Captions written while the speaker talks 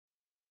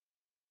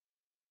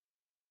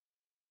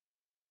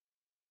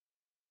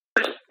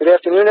Good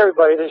afternoon,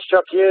 everybody. This is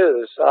Chuck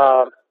Hughes.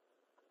 I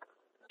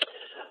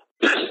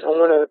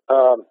want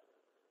to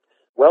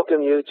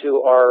welcome you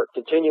to our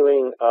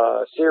continuing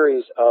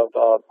series of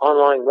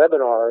online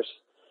webinars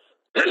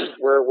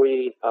where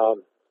we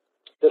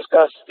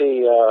discuss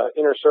the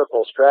inner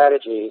circle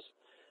strategies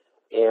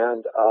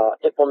and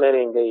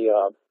implementing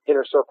the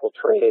inner circle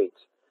trades.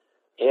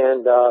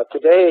 And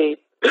today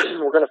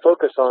we're going to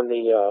focus on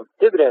the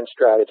dividend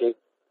strategy.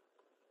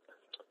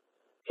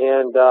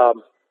 And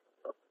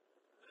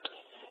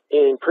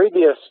in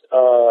previous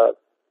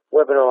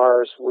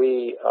webinars,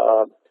 we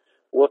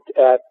looked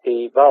at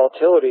the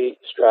volatility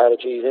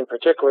strategies, in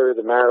particular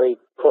the married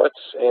puts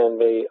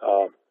and the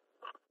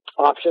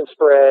option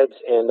spreads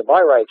and the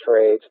buy right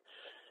trades.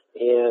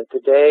 And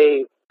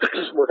today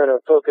we're going to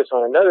focus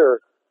on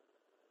another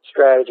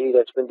strategy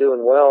that's been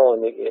doing well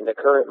in the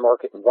current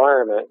market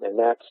environment, and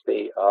that's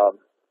the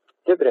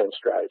dividend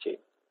strategy.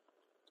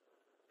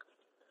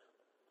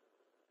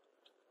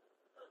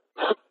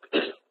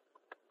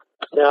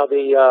 Now,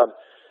 the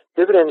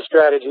dividend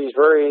strategy is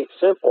very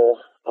simple,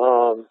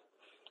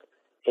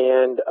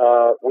 and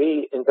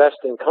we invest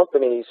in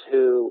companies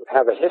who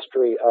have a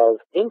history of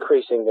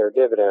increasing their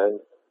dividend.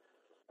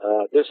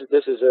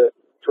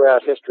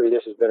 Throughout history,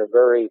 this has been a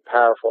very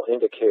powerful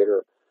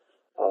indicator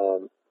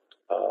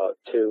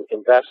to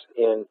invest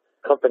in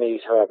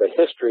companies who have a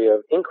history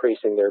of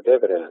increasing their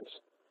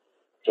dividends.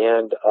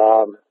 And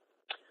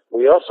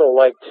we also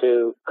like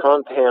to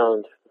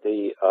compound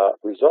the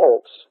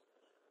results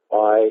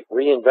by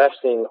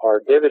reinvesting our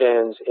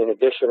dividends in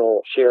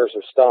additional shares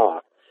of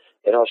stock.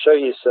 And I'll show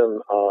you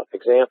some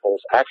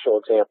actual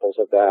examples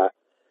of that,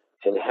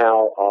 and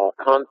how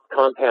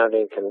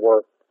compounding can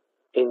work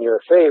in your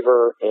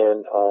favor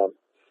and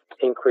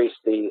increase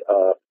the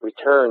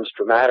returns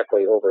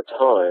dramatically over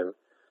time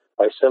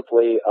by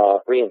simply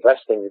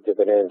reinvesting the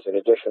dividends in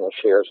additional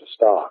shares of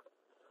stock.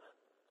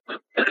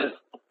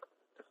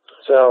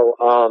 So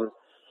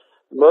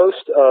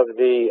most of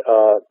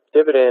the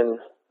dividend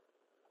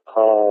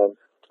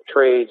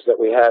trades that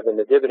we have in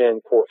the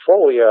dividend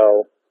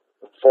portfolio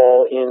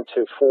fall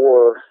into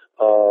four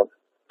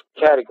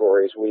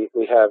categories.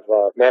 We have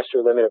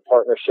master limited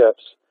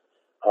partnerships,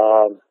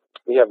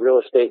 we have real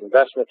estate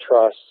investment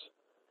trusts,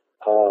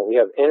 we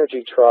have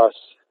energy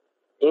trusts,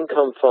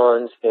 income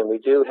funds, and we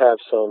do have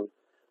some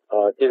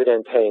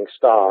dividend paying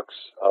stocks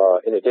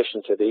in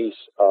addition to these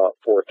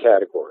four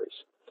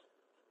categories.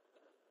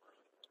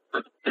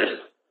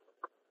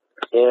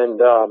 And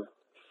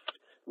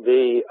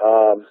the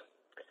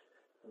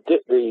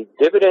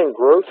dividend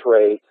growth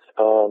rate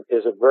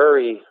is a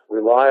very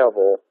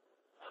reliable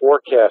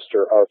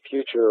forecaster of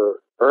future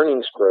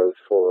earnings growth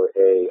for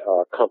a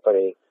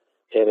company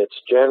and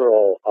its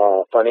general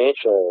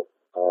financial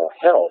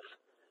health,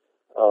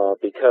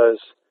 because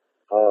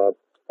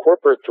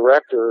corporate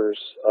directors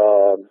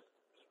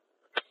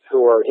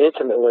who are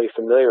intimately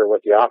familiar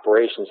with the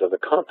operations of the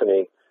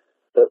company,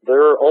 that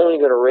they're only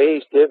going to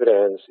raise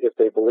dividends if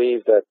they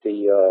believe that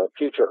the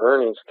future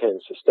earnings can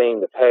sustain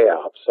the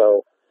payout.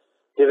 So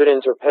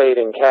dividends are paid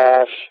in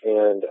cash,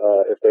 and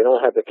if they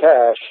don't have the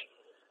cash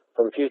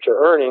from future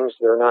earnings,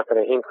 they're not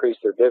going to increase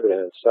their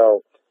dividends.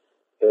 So,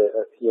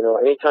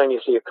 anytime you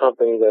see a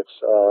company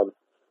that's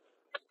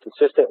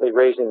consistently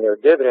raising their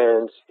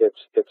dividends,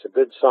 it's a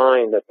good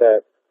sign that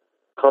that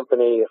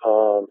company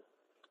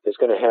is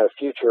going to have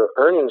future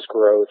earnings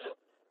growth,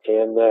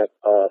 and that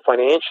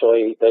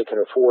financially they can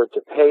afford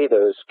to pay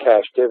those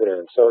cash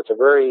dividends. So it's a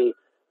very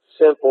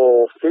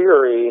simple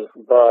theory,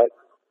 but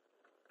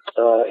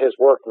has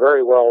worked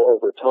very well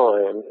over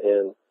time,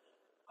 and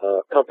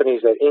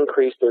companies that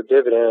increase their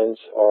dividends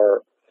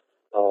are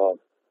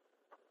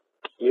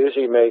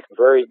usually make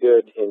very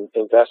good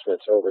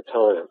investments over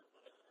time.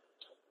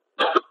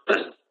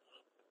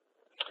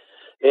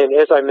 And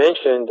as I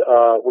mentioned,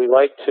 we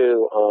like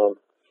to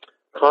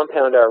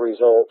compound our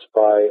results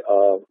by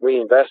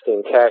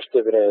reinvesting cash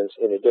dividends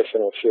in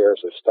additional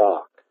shares of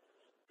stock.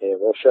 And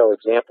we'll show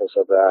examples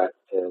of that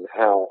and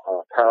how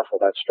powerful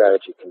that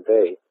strategy can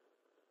be.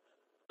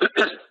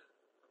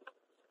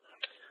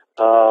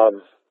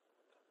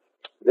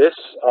 This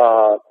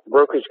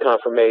brokerage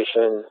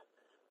confirmation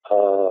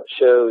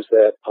shows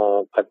that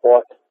I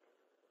bought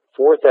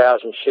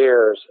 4,000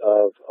 shares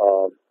of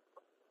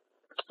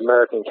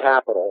American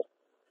Capital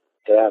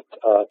at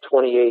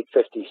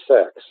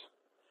 $28.56,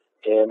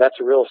 and that's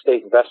a real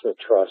estate investment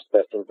trust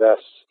that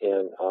invests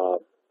in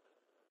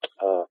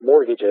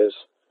mortgages.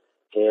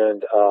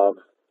 And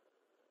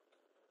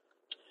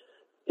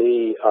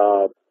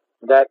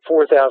that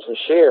 4,000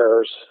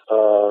 shares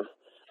of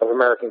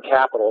American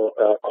Capital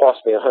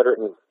cost me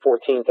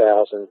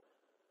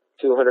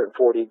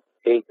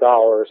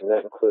 $114,248, and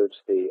that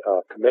includes the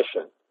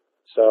commission.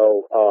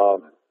 So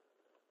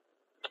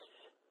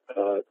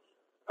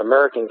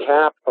American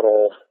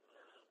Capital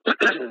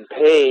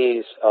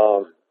pays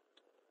a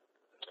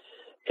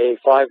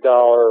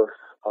 $5.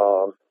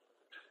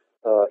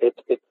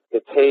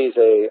 It pays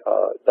a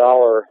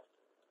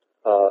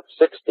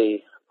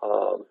 $1.60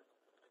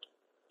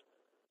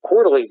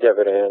 quarterly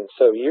dividend.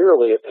 So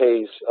yearly it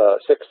pays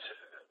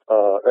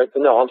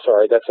no, I'm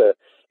sorry,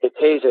 it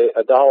pays a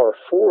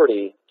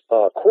 $1.40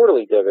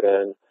 quarterly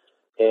dividend,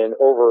 and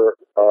over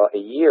a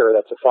year,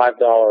 that's a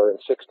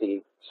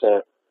 $5.60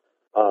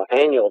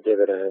 annual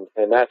dividend,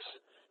 and that's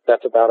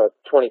about a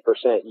 20%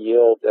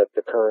 yield at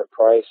the current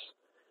price.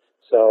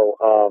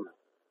 So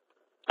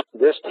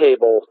this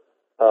table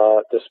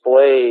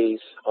displays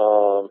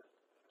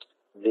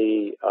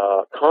the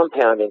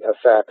compounding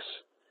effects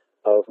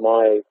of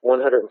my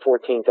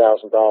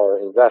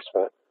 $114,000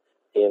 investment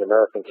in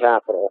American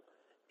Capital,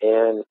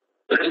 and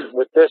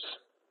with this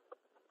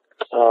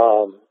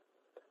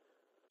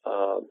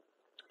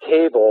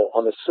table,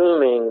 I'm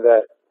assuming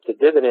that the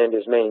dividend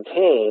is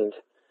maintained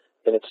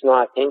and it's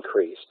not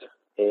increased.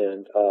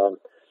 And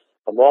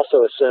I'm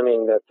also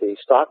assuming that the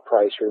stock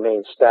price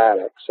remains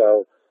static.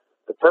 So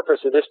the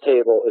purpose of this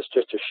table is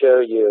just to show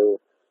you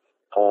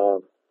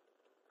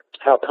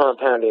how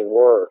compounding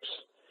works.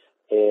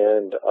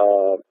 And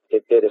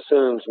it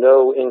assumes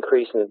no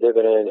increase in the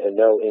dividend and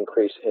no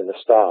increase in the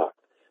stock.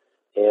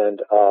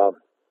 And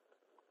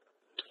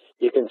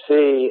you can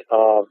see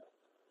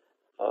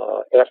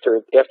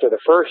after the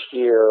first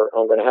year,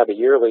 I'm going to have a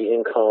yearly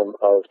income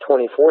of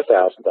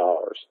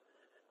 $24,000.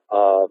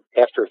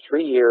 After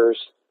 3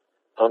 years,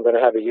 I'm going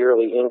to have a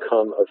yearly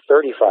income of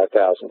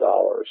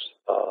 $35,000.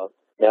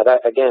 Now,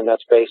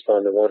 that's based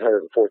on the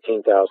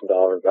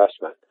 $114,000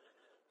 investment.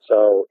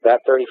 So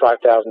that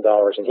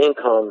 $35,000 in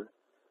income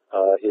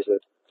is a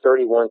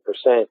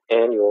 31%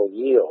 annual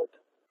yield.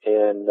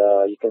 And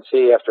you can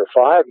see after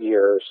 5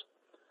 years,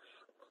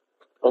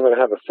 I'm going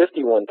to have a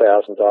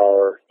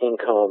 $51,000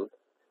 income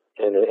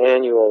and an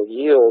annual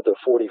yield of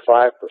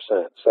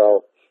 45%.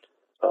 So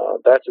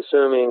that's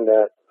assuming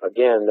that,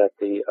 again, that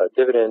the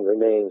dividend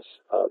remains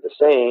the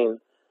same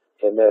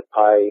and that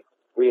I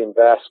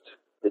reinvest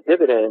the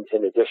dividend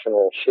in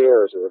additional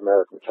shares of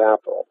American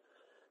Capital.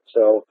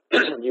 So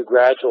you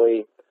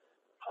gradually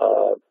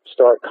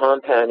start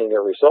compounding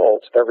your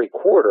results every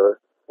quarter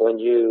when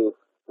you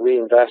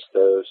reinvest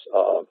those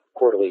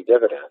quarterly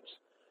dividends.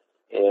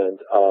 And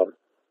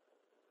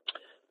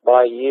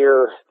by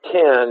year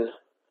 10,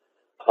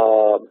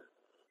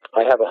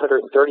 I have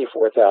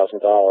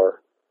 $134,000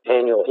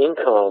 annual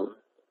income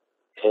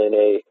and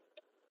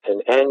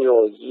an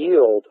annual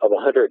yield of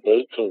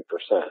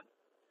 118%.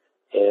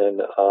 And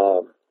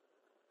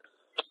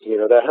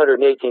that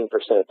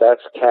 118%,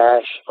 that's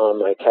cash on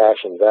my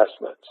cash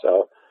investment.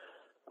 So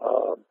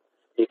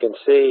you can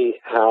see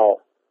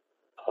how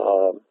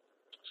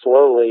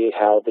slowly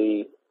how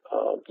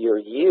your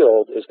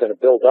yield is going to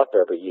build up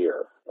every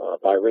year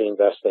by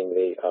reinvesting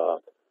the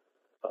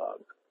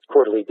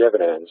quarterly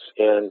dividends.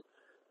 And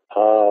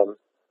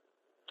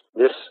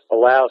this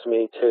allows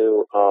me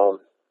to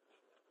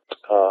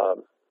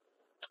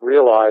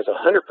realize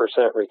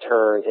 100%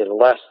 return in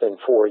less than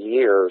 4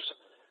 years,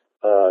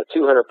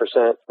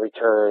 200%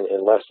 return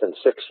in less than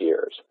 6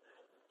 years.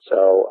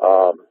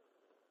 So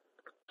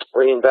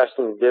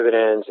reinvesting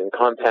dividends and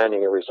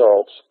compounding your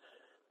results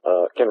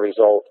can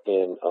result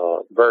in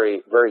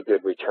very, very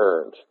good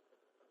returns.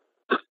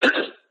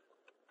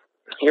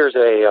 Here's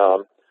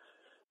a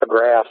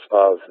graph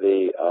of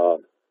the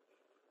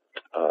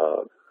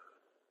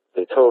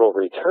total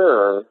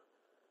return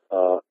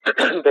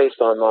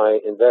based on my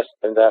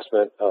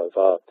investment of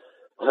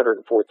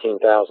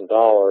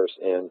 $114,000,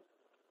 and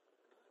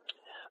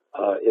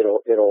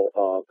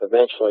it'll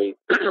eventually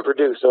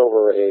produce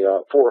over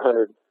a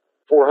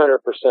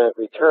 400%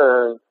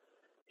 return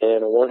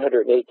and a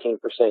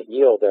 118%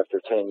 yield after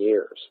 10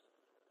 years.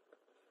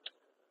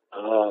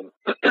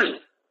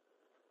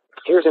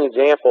 Here's an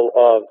example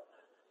of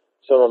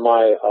some of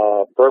my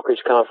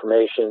brokerage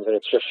confirmations, and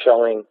it's just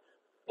showing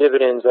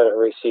dividends that I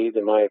received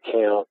in my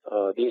account.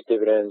 These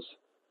dividends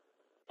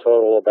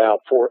total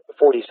about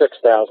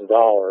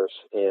 $46,000.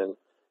 And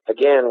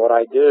again, what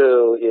I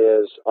do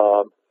is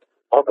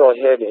I'll go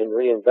ahead and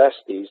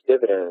reinvest these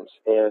dividends.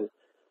 And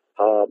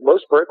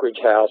most brokerage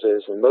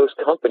houses and most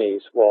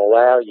companies will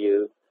allow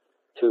you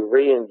to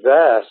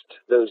reinvest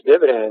those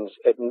dividends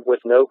with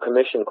no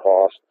commission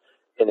cost,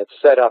 and it's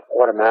set up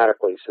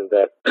automatically so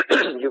that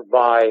you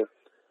buy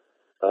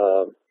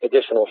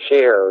additional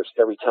shares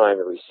every time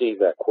you receive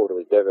that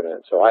quarterly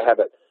dividend. So I have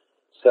it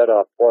set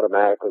up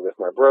automatically with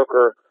my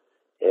broker,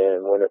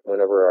 and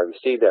whenever I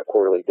receive that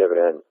quarterly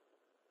dividend,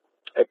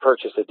 I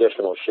purchase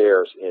additional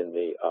shares in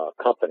the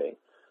company.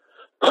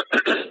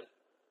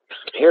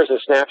 Here's a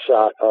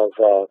snapshot of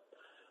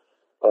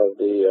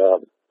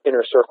the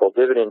Inner Circle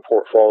dividend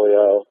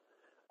portfolio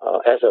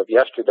as of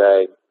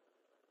yesterday.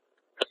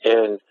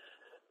 And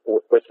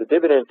with the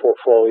dividend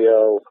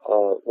portfolio,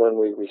 when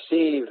we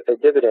receive a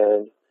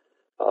dividend,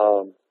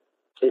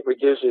 it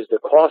reduces the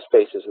cost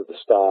basis of the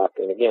stock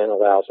and, again,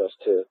 allows us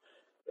to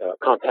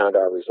compound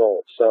our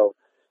results. So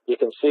you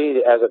can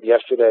see as of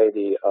yesterday,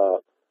 the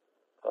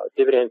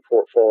dividend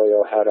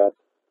portfolio had a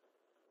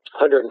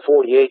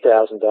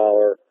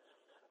 $148,000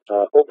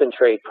 open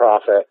trade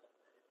profit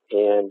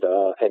and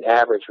an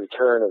average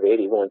return of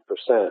 81%.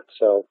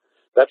 So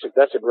that's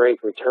a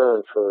great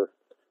return for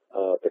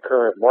the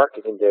current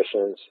market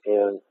conditions.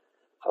 And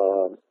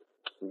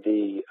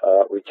the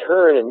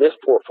return in this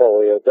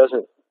portfolio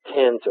doesn't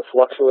tend to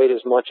fluctuate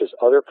as much as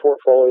other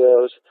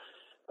portfolios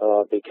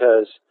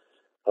because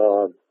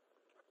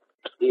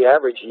the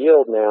average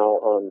yield now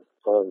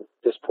on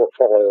this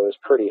portfolio is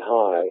pretty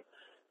high,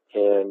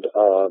 and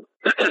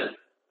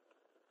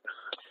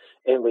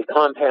and we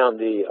compound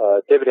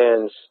the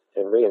dividends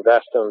and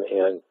reinvest them,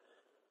 and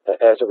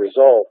as a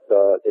result,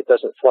 it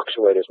doesn't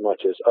fluctuate as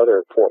much as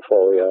other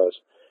portfolios,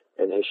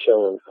 and has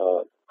shown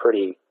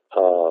pretty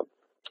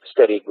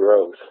steady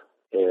growth.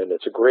 And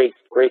it's a great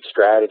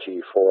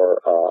strategy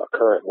for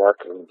current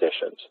market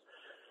conditions.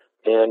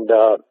 And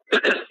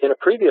in a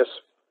previous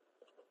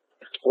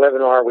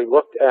webinar, we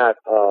looked at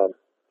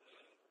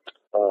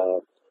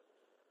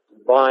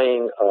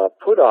buying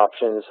put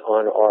options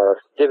on our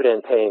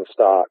dividend-paying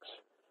stocks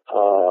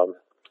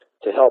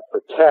to help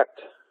protect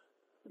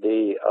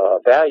the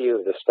value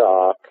of the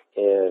stock,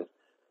 and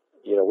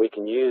we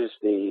can use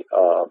the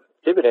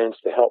dividends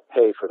to help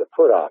pay for the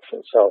put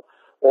option. So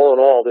all in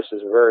all, this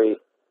is a very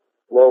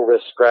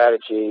low-risk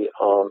strategy.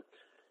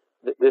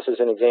 This is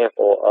an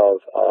example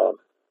of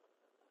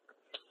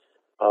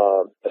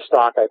a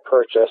stock I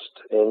purchased,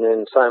 and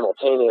then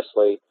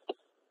simultaneously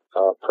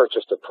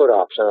purchased a put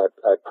option.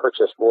 I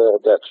purchased Royal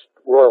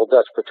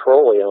Dutch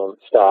Petroleum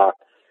stock,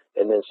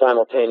 and then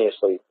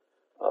simultaneously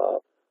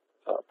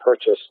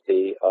purchased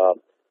the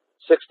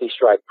 60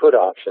 strike put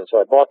option. So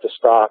I bought the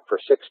stock for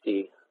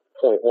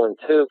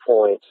 60.12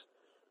 points,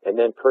 and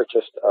then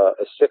purchased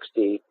a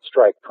 60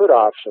 strike put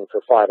option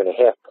for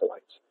 5.5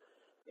 points.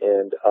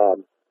 And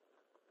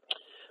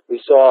we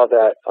saw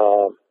that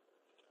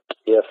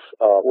if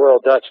Royal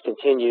Dutch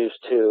continues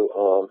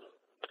to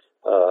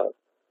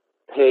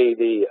pay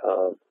the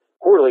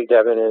quarterly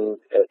dividend,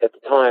 at the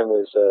time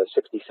was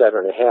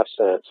 67.5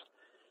 cents.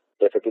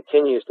 If it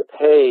continues to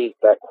pay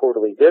that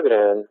quarterly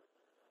dividend,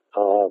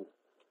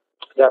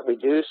 that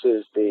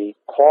reduces the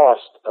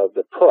cost of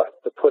the put.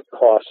 The put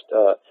cost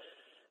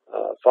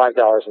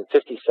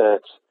 $5.50,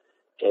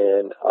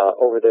 and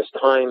over this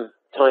time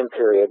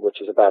period,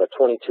 which is about a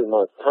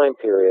 22-month time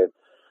period,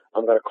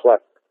 I'm going to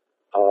collect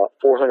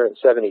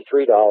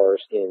 $473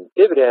 in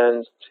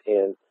dividends,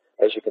 and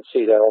as you can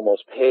see, that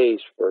almost pays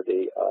for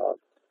the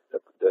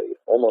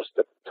almost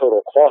the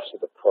total cost of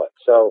the put.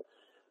 So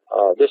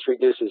this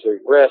reduces the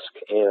risk,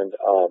 and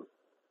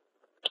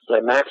my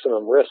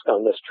maximum risk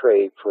on this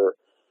trade for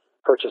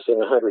purchasing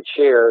 100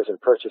 shares and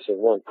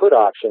purchasing one put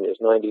option is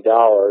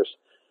 $90,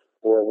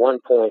 or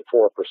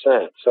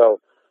 1.4%. So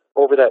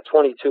over that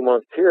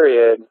 22-month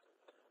period,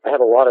 I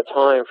have a lot of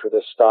time for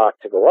this stock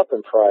to go up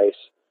in price.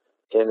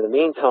 And in the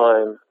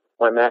meantime,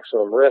 my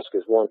maximum risk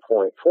is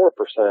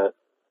 1.4%,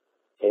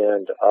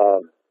 and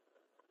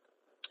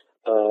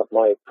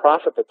my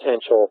profit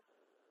potential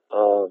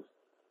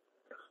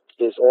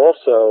is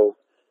also,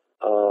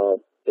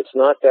 it's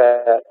not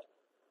that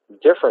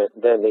different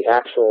than the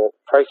actual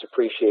price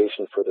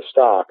appreciation for the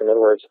stock. In other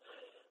words,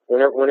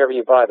 whenever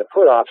you buy the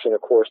put option,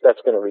 of course, that's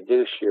going to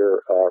reduce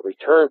your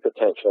return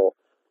potential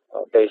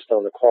based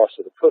on the cost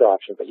of the put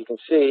option. But you can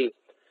see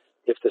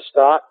if the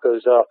stock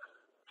goes up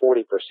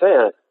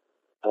 40%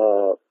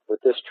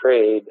 with this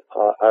trade,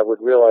 I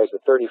would realize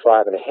a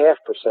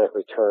 35.5%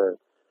 return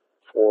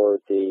for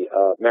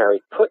the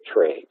married put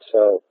trade.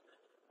 So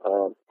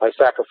I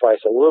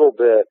sacrifice a little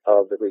bit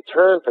of the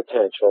return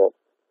potential,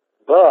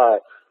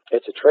 but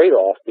it's a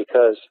trade-off,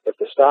 because if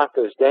the stock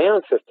goes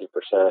down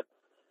 50%,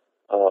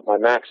 my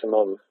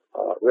maximum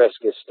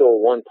risk is still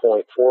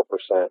 1.4%.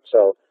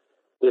 So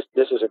this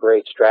is a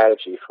great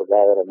strategy for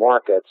volatile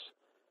markets.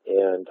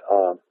 And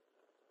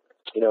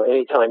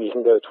anytime you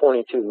can go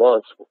 22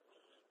 months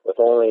with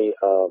only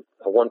a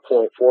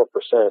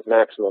 1.4%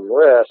 maximum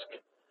risk,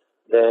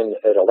 then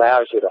it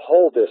allows you to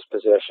hold this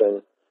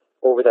position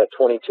over that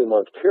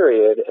 22-month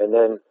period. And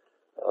then,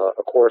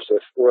 of course,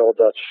 if Royal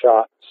Dutch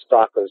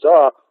stock goes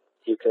up,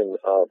 you can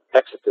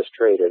exit this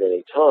trade at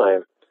any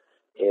time.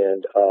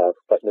 And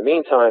but in the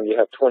meantime, you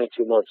have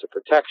 22 months of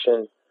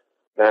protection,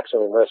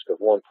 maximum risk of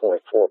 1.4%.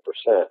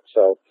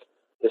 So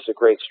this is a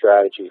great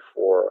strategy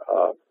for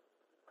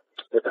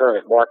the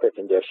current market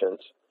conditions.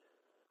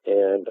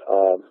 And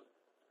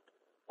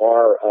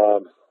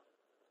our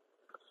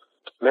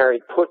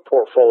married put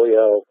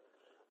portfolio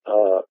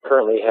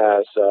currently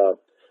has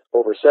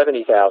over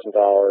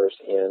 $70,000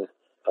 in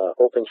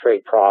open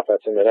trade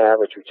profits and an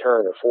average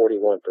return of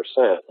 41%.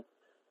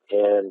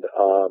 And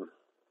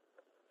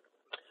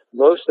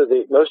most of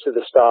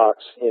the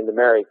stocks in the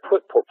married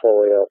put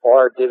portfolio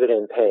are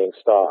dividend-paying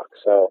stocks.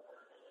 So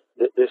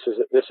this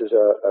is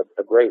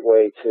a great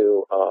way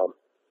to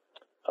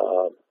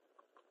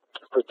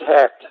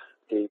protect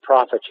the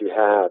profits you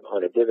have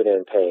on a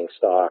dividend-paying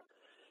stock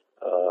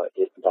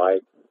by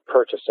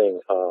purchasing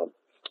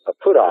a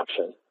put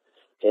option.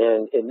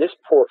 And in this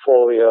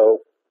portfolio,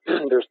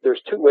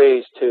 there's two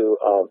ways to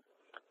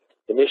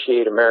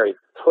initiate a married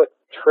put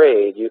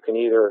trade. You can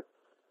either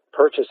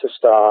purchase a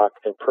stock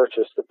and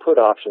purchase the put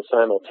option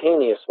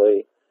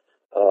simultaneously,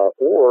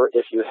 or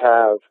if you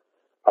have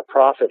a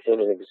profit in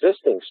an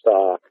existing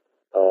stock,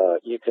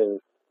 you can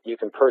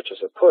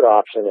purchase a put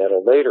option at a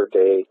later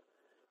date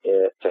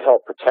to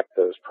help protect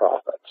those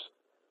profits.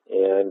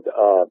 And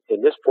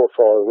in this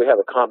portfolio, we have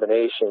a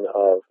combination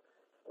of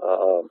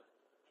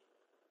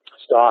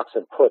stocks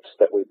and puts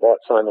that we bought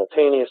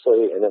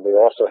simultaneously, and then we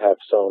also have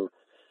some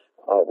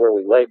where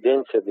we legged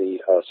into the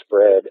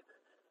spread.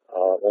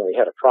 When we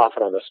had a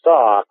profit on the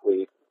stock,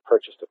 we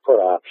purchased a put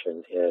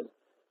option, and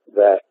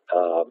that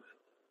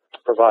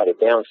provided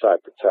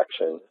downside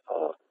protection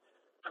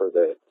for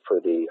the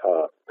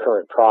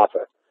current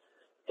profit.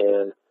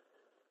 And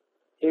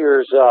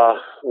here's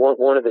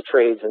one of the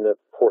trades in the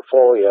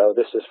portfolio.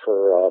 This is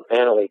for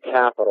Annaly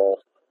Capital,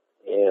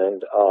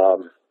 and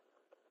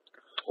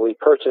we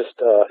purchased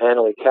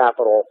Annaly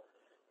Capital,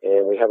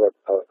 and we have a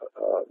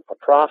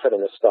profit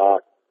in the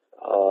stock,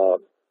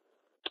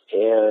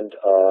 and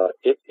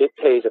it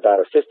pays about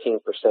a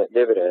 15%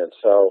 dividend.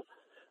 So,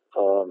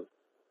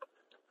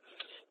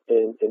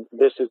 and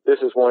this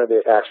is one of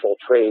the actual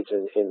trades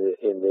in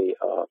the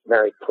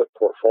married put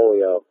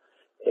portfolio,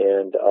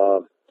 and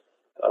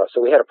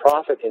so we had a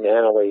profit in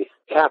Annaly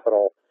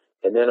Capital,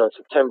 and then on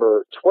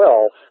September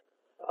 12th,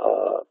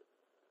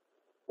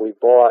 we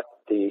bought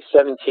the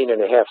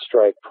 17.5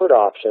 strike put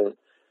option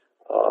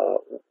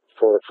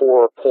for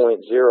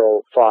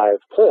 4.05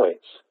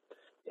 points,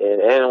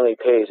 and Annaly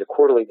pays a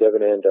quarterly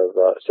dividend of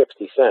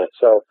 60 cents.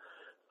 So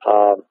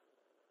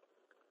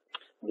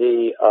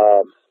the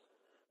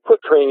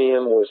put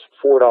premium was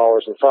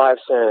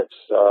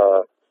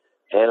 $4.05.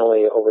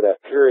 Annaly over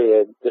that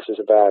period, this is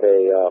about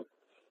a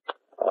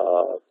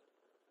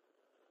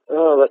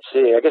let's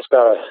see, I guess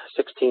about a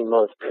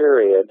 16-month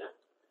period.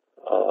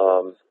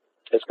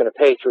 It's going to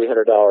pay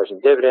 $300 in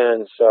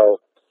dividends, so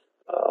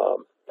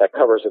that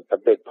covers a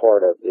big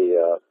part of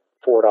the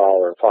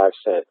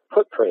 $4.05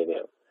 put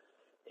premium.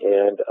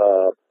 And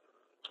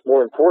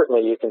more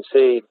importantly, you can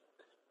see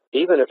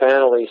even if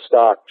Annaly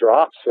stock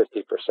drops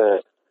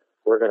 50%,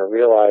 we're going to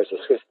realize a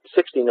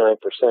 69%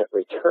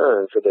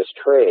 return for this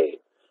trade.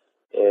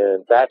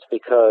 And that's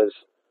because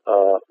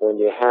when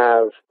you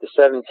have the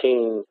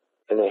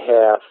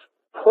 17.5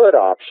 put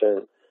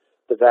option,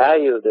 the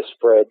value of the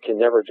spread can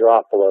never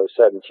drop below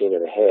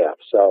 17.5.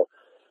 So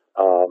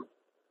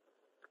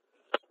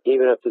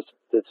even if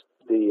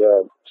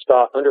the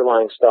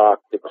underlying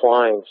stock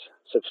declines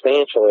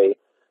substantially,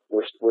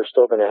 we're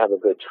still going to have a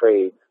good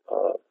trade,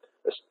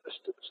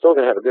 still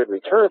going to have a good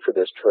return for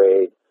this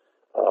trade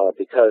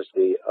because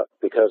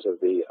of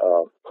the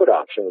put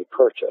option we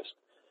purchased.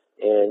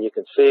 And you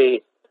can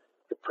see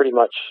it pretty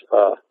much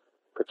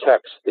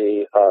protects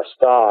the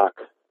stock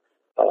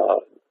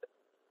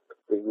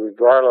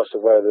regardless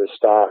of whether the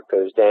stock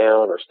goes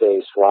down or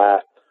stays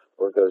flat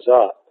or goes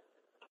up.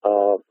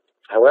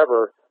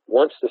 However,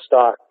 once the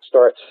stock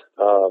starts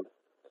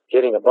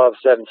getting above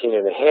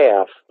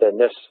 17.5, then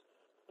this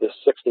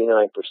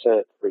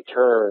 69%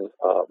 return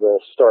will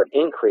start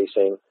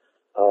increasing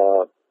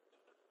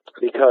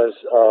because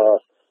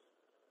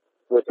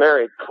with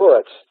married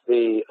puts,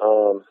 the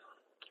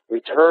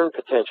return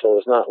potential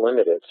is not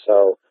limited.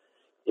 So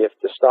if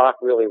the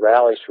stock really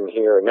rallies from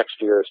here and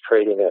next year is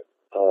trading at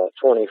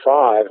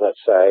 25,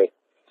 let's say,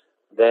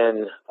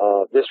 then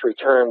this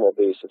return will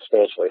be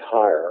substantially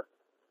higher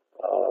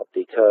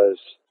because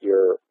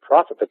your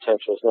profit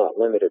potential is not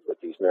limited with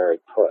these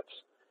married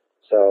puts.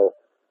 So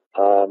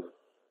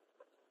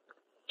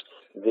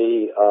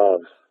the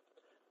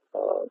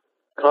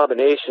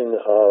combination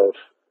of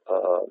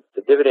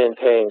the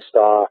dividend-paying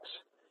stocks,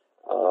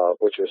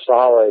 which are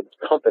solid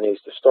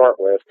companies to start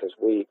with, because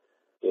we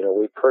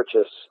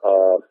purchase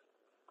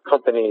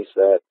companies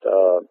that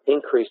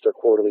increase their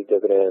quarterly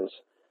dividends.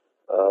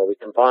 We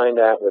combine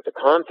that with the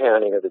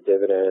compounding of the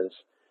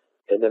dividends,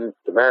 and then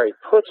the married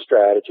put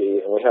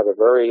strategy, and we have a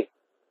very,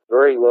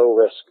 very low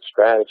risk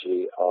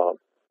strategy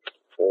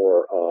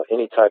for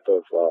any type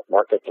of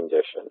market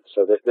condition.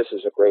 So this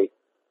is a great.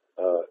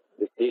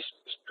 These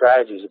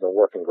strategies have been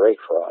working great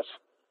for us.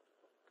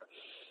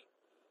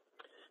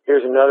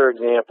 Here's another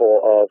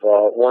example of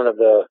one of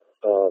the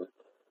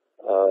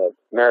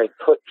married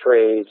put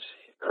trades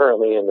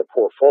currently in the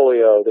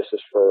portfolio. This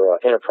is for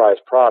Enterprise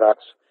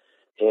Products,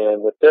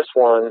 and with this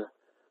one,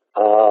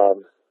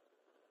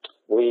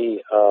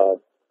 we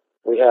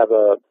have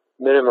a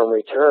minimum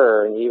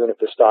return, even if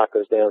the stock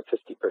goes down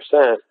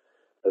 50%,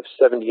 of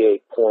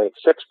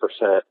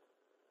 78.6%,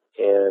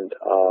 and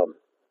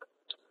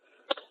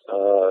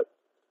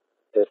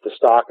if the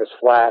stock is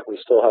flat, we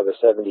still have a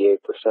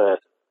 78%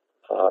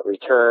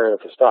 return.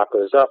 If the stock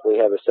goes up, we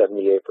have a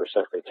 78%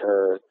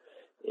 return.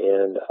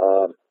 And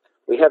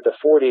we have the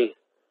 40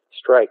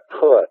 strike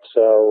put.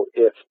 So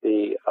if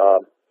the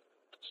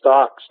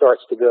stock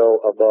starts to go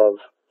above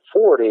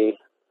 40,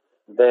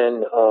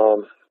 then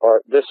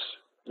this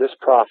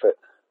profit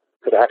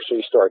could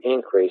actually start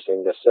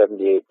increasing to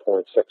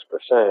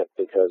 78.6%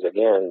 because,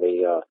 again,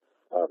 the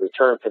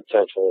return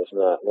potential is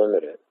not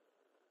limited.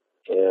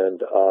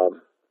 And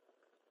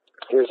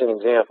here's an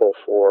example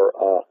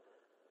for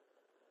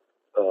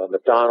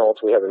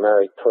McDonald's. We have a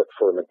married put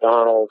for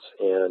McDonald's,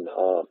 and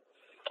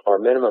our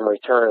minimum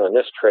return on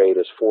this trade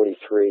is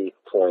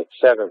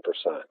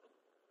 43.7%.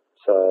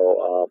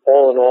 So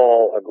all in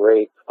all, a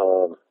great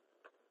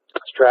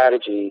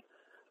strategy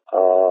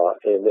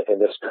in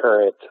this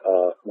current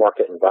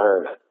market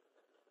environment.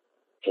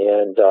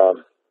 And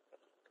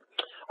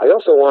I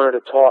also wanted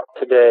to talk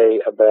today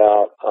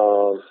about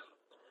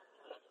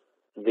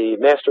the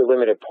master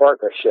limited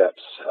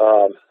partnerships.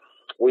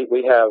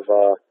 We have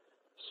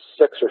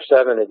 6 or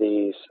 7 of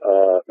these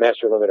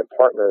master limited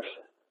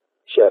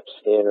partnerships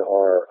in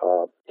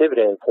our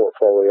dividend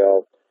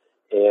portfolio,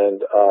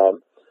 and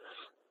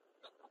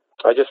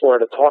I just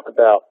wanted to talk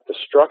about the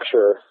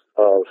structure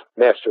of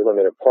master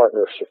limited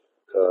partnerships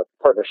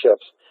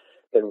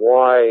and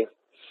why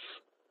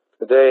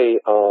they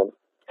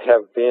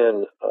have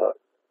been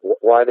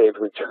why they've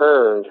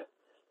returned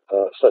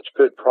such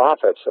good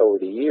profits over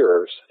the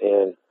years.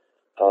 And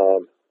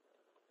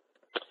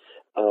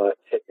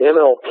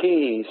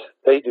MLPs,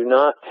 they do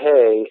not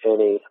pay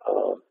any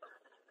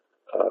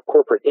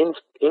corporate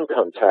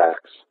income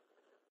tax,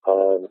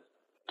 and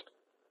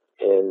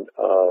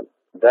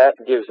that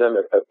gives them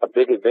a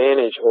big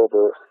advantage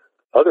over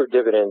other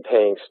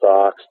dividend-paying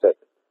stocks that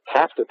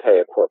have to pay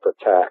a corporate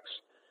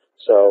tax.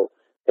 So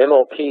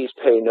MLPs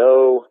pay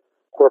no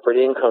corporate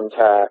income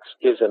tax,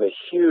 gives them a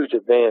huge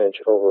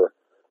advantage over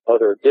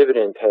other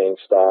dividend-paying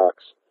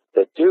stocks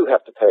that do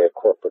have to pay a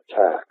corporate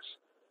tax.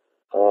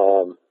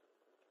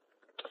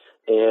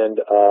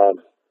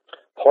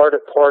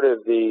 Part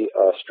of the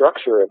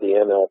structure of the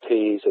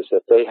MLPs is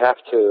that they have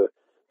to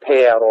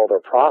pay out all their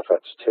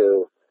profits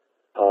to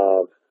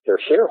their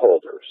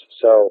shareholders.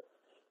 So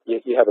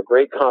you have a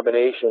great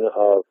combination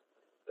of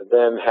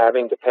them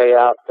having to pay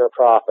out their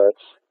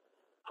profits,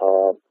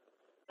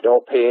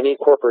 don't pay any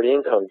corporate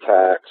income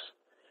tax,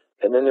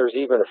 and then there's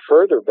even a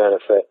further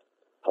benefit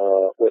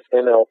with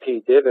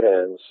MLP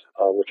dividends,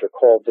 which are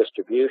called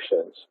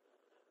distributions.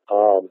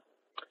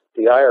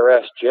 The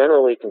IRS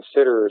generally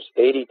considers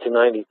 80 to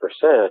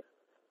 90%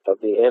 of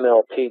the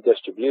MLP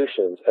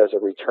distributions as a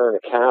return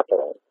of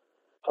capital,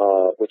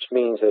 which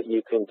means that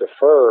you can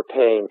defer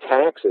paying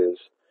taxes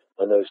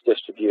on those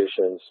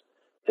distributions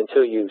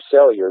until you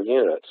sell your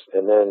units,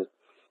 and then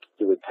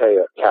you would pay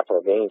a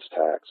capital gains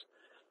tax.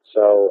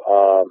 So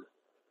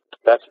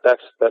that's a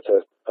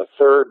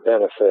third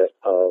benefit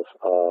of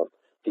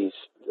the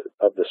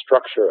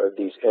structure of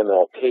these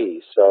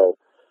MLPs.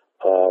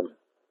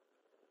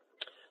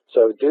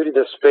 So due to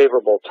this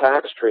favorable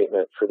tax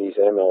treatment for these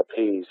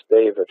MLPs,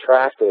 they've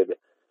attracted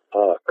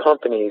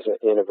companies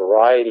in a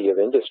variety of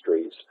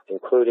industries,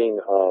 including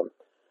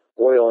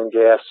oil and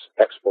gas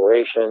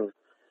exploration,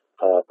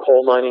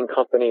 coal mining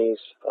companies,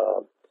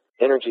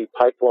 energy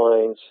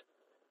pipelines,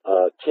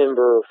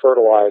 timber,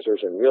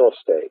 fertilizers, and real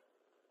estate.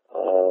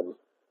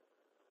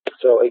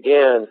 So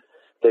again,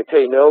 they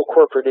pay no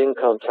corporate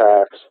income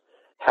tax,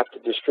 have to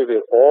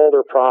distribute all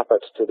their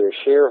profits to their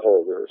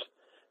shareholders,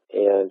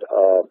 and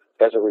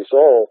as a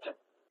result,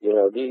 you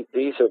know,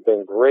 these have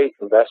been great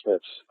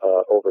investments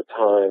over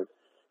time,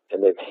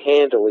 and they've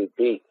handily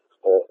beat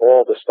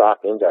all the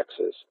stock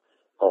indexes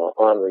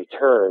on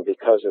return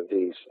because of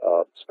these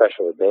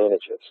special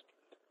advantages.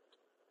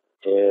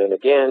 And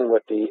again,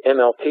 with the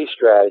MLP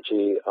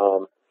strategy,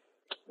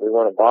 we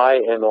want to buy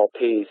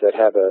MLPs that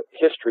have a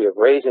history of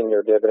raising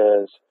their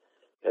dividends,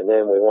 and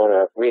then we want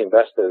to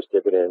reinvest those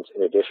dividends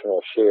in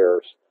additional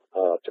shares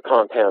to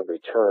compound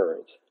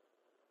returns.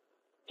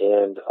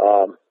 And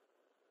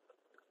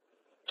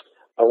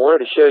I wanted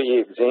to show you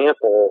an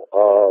example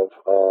of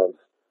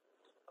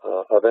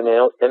an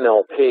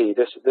MLP.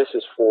 This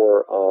is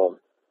for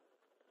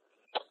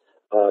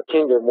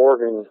Kinder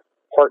Morgan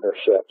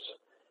partnerships.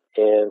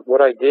 And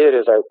what I did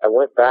is I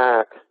went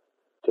back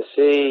to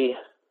see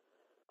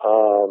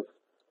how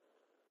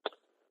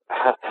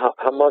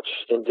much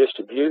in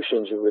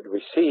distributions you would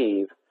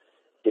receive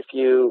if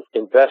you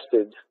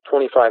invested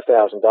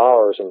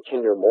 $25,000 in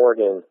Kinder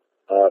Morgan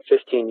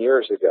 15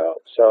 years ago.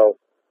 So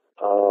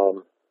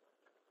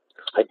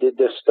I did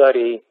this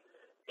study,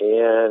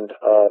 and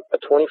a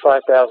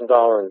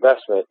 $25,000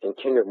 investment in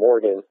Kinder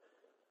Morgan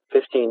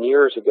 15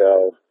 years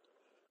ago,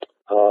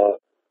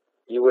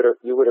 you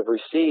would have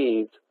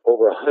received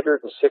over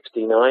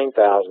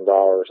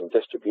 $169,000 in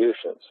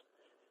distributions.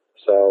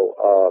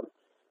 So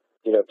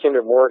you know,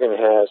 Kinder Morgan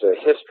has a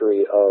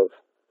history of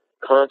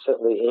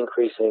constantly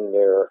increasing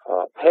their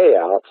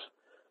payouts,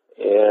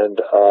 and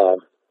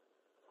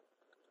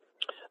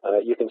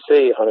you can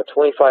see on a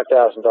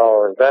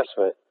 $25,000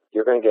 investment,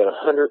 you're going to get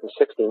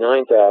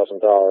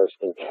 $169,000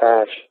 in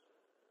cash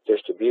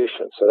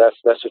distribution. So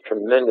that's a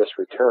tremendous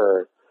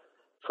return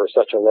for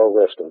such a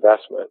low-risk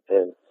investment.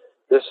 And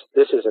this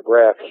is a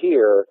graph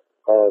here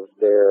of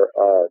their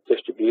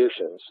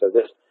distributions. So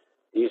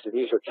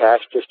these are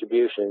cash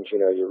distributions, you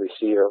know, you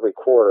receive every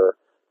quarter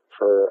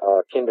for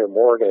Kinder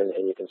Morgan,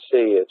 and you can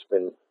see it's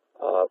been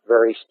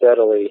very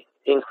steadily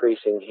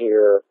increasing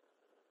here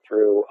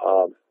through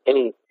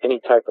any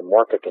type of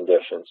market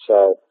conditions.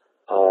 So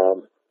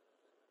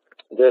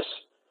this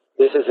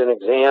is an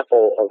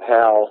example of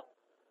how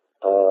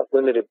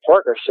limited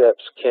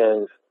partnerships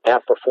can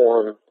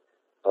outperform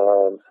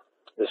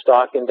the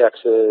stock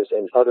indexes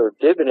and other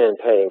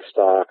dividend-paying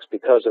stocks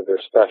because of their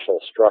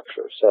special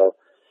structure. So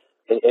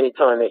any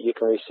time that you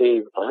can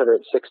receive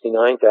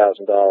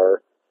 $169,000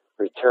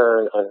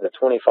 return on a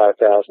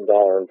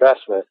 $25,000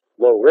 investment,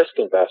 low-risk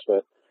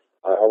investment,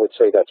 I would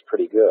say that's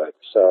pretty good.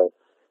 So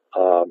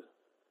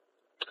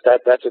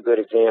that's a good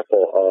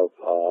example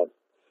of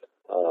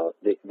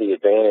the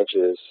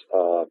advantages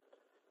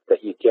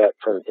that you get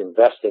from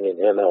investing in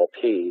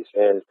MLPs.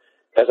 And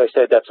as I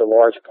said, that's a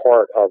large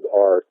part of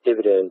our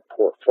dividend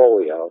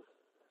portfolio.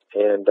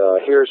 And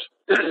here's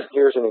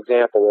an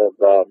example of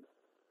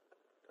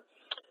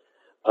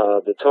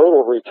the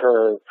total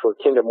return for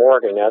Kinder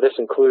Morgan. Now, this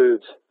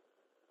includes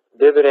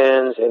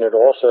dividends, and it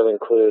also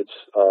includes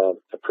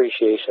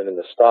appreciation in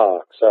the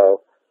stock.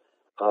 So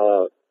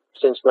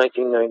since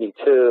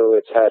 1992,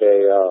 it's had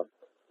a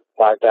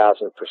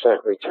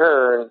 5,000%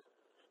 return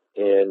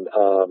and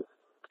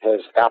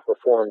has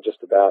outperformed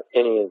just about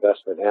any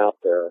investment out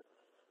there.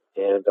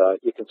 And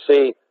you can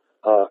see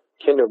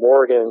Kinder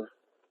Morgan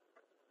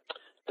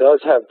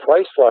does have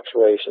price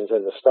fluctuations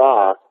in the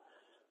stock,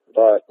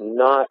 but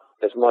not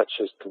as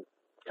much as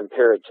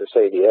compared to,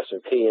 say, the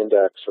S&P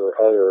index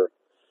or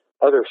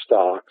other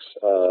stocks,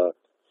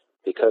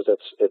 because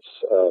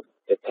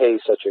it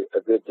pays such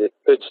a good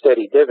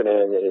steady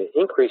dividend, and it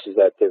increases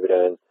that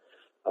dividend.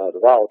 The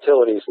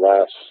volatility is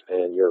less,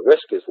 and your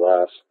risk is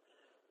less,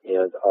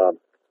 and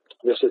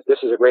this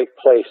is a great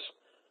place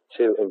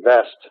to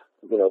invest,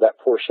 that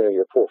portion of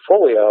your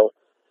portfolio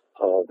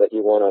that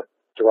you want to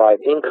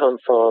derive income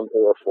from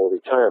or for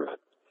retirement.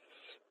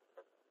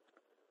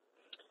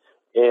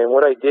 And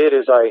what I did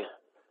is I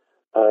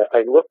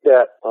looked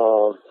at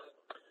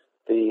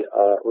the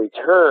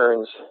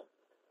returns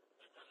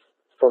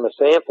from a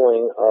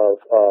sampling of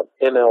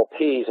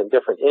MLPs in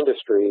different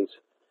industries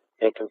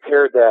and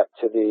compared that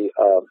to the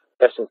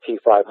S&P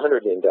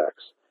 500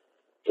 index.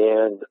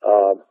 And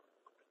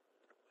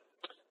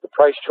the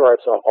price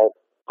charts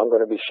I'm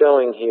going to be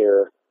showing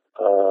here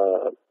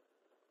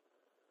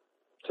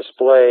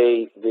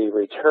display the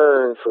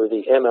return for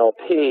the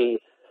MLP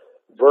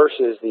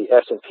versus the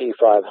S&P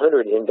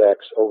 500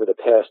 index over the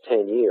past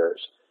 10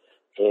 years.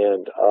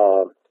 And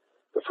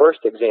the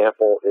first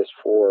example is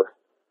for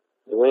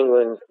New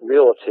England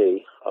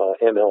Realty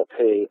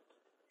MLP,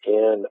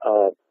 and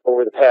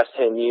over the past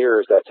 10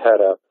 years, that's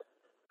had a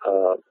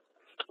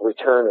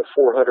return of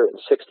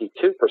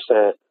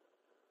 462%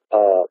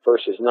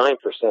 versus 9%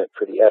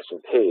 for the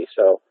S&P,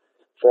 so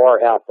far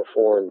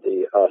outperformed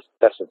the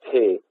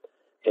S&P.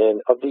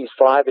 And of these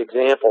 5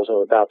 examples I'm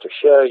about to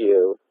show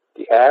you,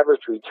 the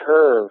average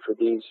return for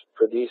these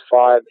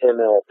 5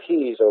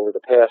 MLPs over the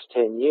past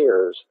 10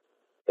 years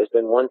has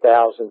been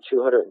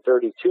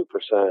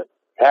 1,232%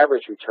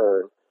 average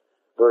return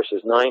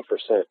versus 9%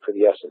 for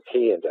the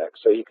S&P index.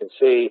 So you can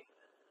see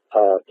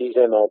these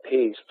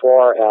MLPs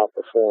far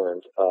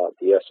outperformed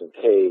the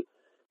S&P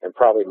and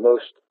probably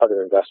most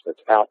other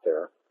investments out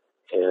there.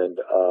 And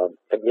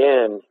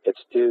again,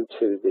 it's due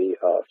to the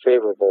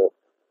favorable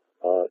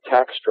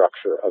tax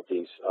structure of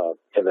these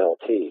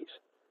MLPs.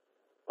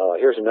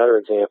 Here's another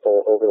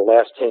example. Over the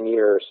last 10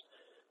 years,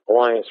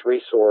 Alliance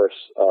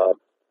Resource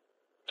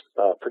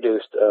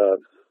produced a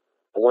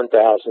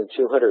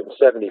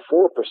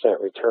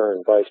 1,274%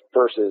 return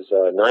versus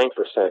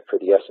 9% for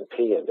the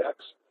S&P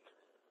index.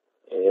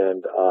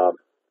 And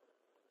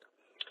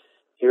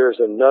here's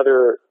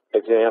another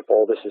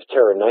example. This is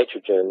Terra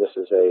Nitrogen. This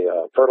is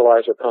a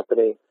fertilizer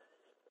company,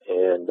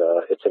 and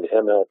it's an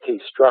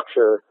MLP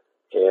structure.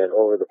 And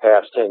over the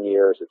past 10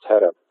 years, it's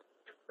had a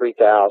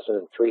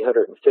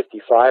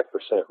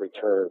 3,355%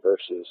 return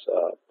versus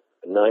a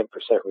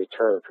 9%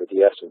 return for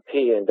the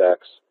S&P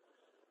index.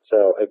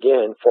 So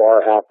again,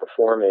 far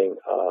outperforming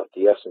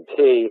the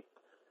S&P.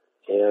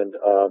 And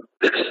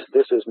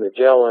this is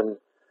Magellan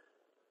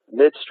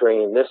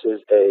Midstream. This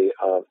is a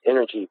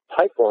energy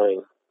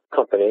pipeline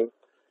company,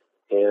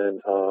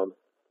 and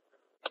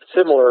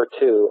similar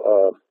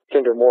to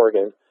Kinder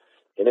Morgan,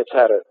 and it's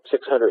had a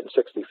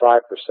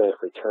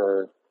 665%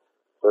 return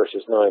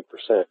versus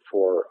 9%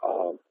 for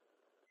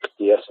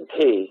the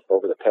S&P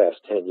over the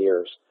past 10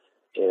 years.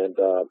 And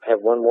I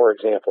have one more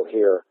example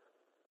here.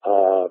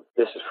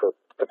 This is for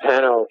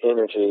Capano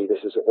Energy.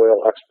 This is an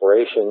oil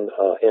exploration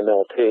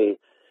MLP,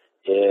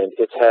 and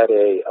it's had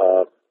a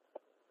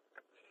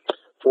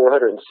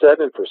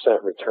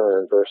 407%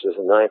 return versus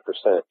a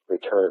 9%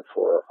 return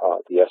for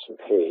the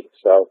S&P.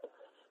 So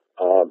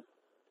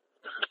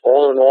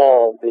all in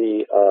all,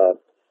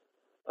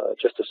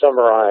 just to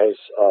summarize,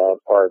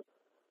 our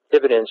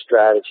dividend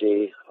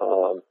strategy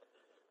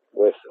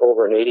with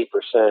over an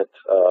 80%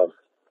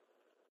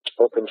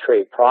 open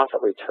trade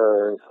profit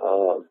return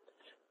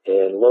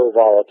and low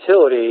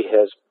volatility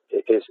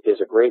is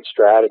a great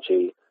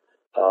strategy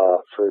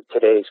for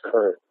today's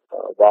current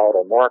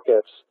volatile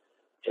markets.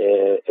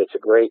 And it's a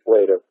great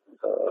way to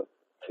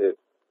a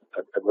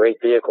great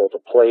vehicle to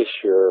place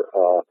your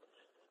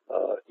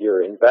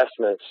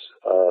investments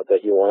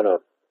that you want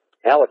to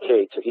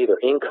allocate to either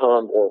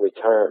income or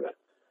retirement.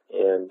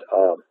 And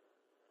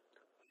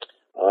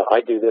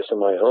I do this in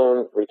my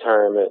own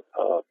retirement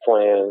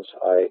plans.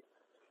 I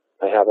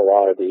have a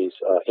lot of these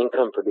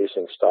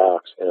income-producing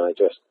stocks, and I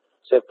just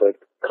simply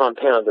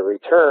compound the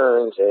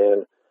returns.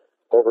 And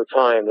over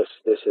time,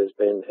 this has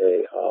been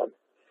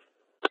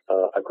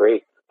a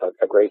great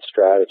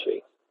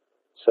strategy.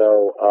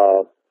 So,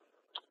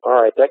 all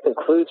right, that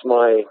concludes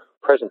my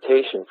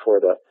presentation for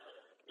the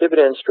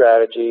dividend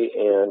strategy,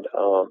 and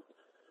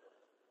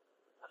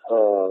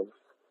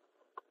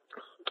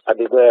I'd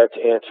be glad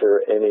to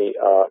answer any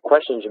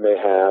questions you may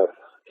have.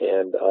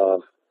 And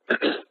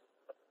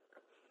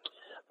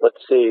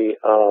let's see.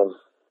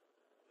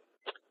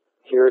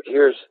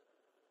 Here's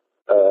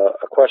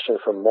a question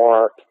from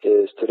Mark.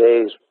 Is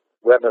today's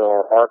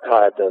webinar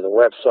archived on the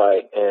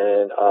website?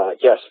 And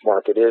yes,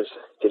 Mark, it is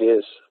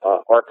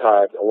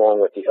archived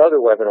along with the other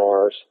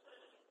webinars,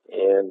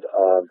 and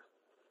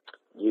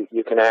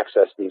you can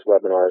access these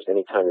webinars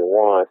anytime you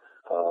want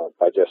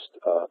by just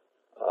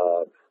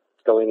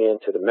going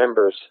into the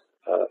members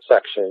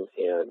section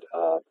and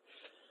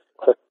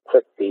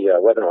click the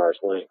webinars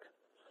link.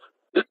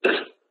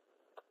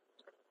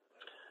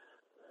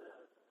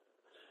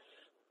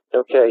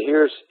 Okay,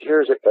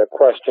 here's a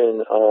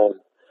question.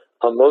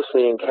 I'm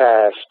mostly in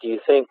cash. Do you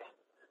think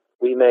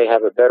we may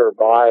have a better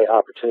buy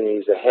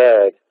opportunities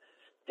ahead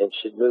and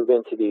should move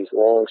into these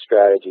long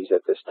strategies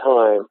at this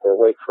time, or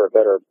wait for a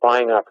better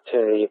buying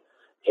opportunity?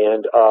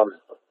 And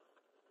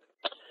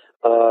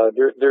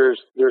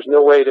there's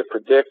no way to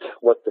predict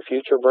what the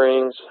future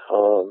brings.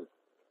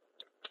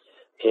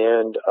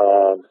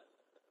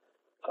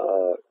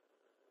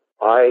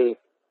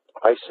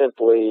 I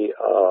simply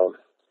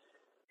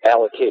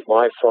allocate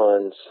my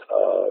funds.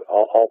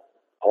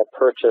 I'll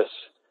purchase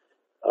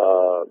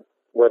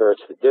whether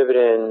it's the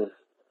dividend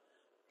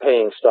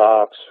paying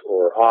stocks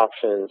or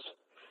options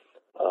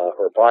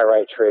or buy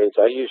right trades.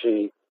 I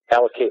usually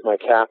allocate my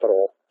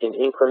capital in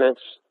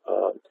increments.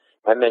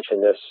 I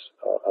mention this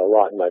a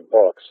lot in my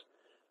books.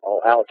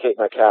 I'll allocate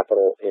my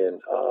capital in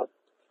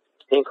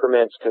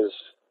increments because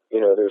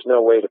there's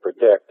no way to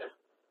predict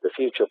the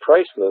future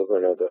price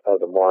movement of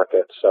the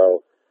market.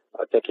 So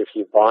I think if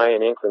you buy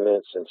in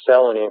increments and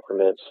sell in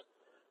increments,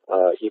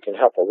 you can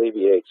help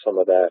alleviate some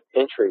of that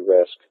entry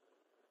risk,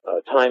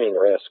 timing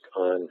risk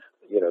on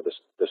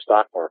the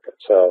stock market.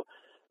 So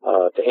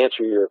to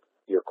answer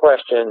your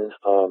question,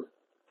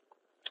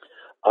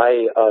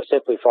 I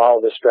simply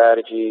follow the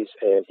strategies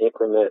and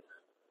increment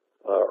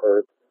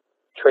or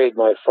trade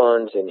my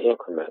funds in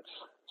increments.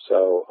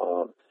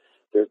 So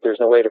there's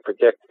no way to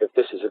predict if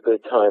this is a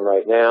good time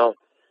right now.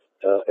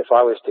 If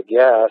I was to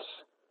guess,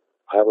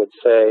 I would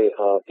say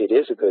it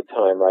is a good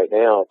time right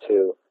now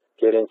to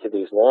get into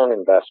these long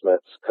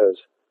investments because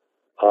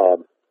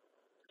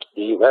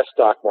the U.S.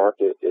 stock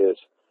market is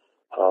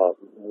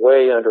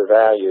way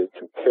undervalued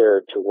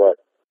compared to what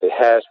it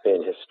has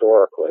been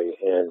historically,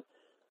 and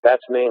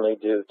that's mainly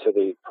due to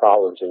the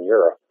problems in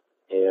Europe.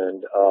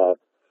 And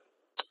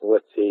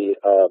with the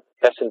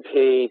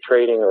S&P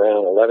trading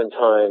around 11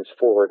 times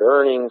forward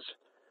earnings,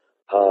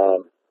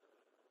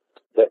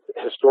 that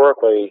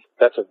historically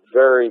that's a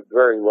very,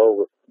 very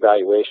low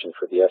valuation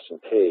for the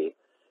S&P.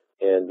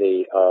 And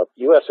the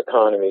U.S.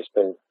 economy has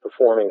been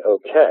performing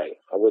okay.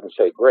 I wouldn't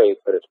say great,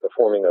 but it's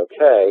performing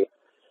okay.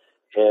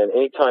 And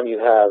anytime you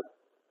have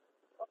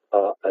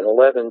an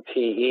 11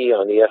 PE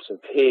on the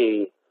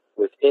S&P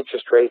with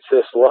interest rates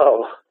this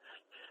low,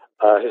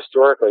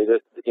 historically,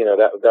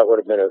 that would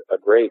have been a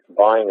great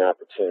buying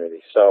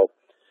opportunity. So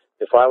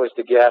if I was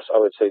to guess, I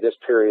would say this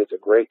period is a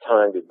great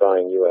time to be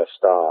buying U.S.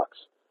 stocks.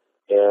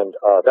 And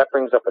that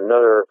brings up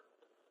another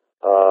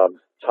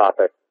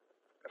topic.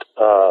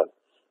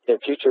 In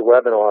future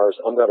webinars,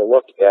 I'm going to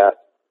look at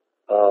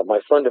my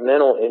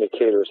fundamental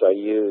indicators I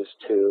use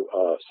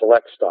to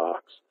select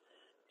stocks.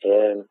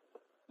 And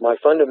my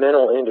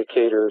fundamental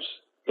indicators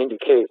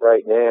indicate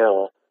right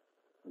now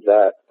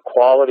that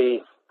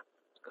quality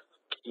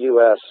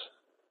U.S.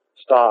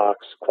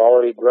 stocks,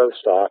 quality growth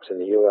stocks in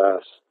the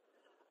U.S.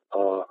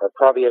 Are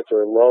probably at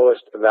their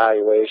lowest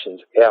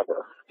valuations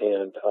ever.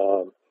 And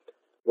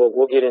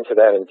we'll get into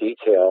that in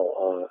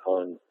detail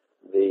on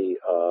the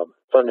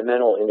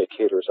fundamental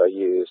indicators I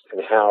used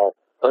and how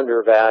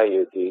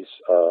undervalued these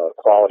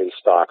quality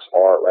stocks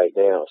are right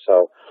now.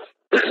 So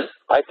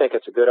I think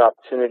it's a good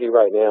opportunity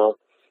right now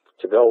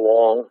to go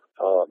long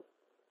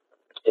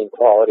in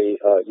quality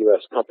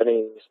U.S.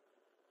 companies,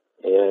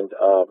 and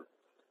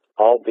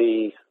I'll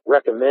be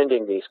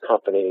recommending these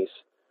companies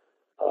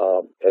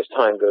as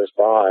time goes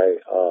by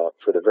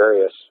for the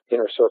various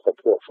inner circle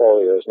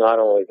portfolios, not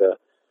only the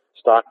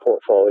stock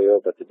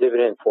portfolio, but the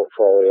dividend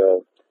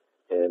portfolio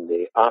and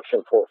the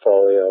option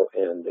portfolio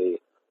and the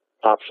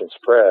option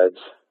spreads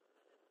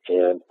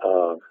and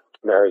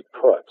married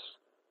puts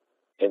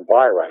and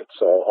buy rights.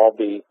 So I'll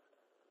be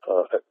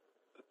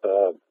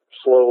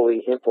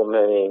slowly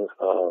implementing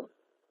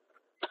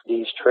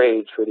these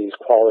trades for these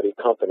quality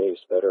companies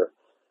that are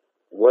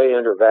way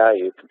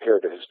undervalued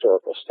compared to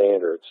historical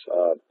standards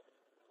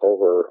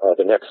over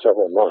the next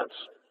several months.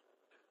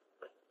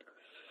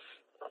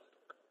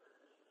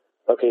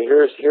 Okay,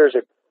 here's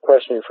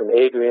question from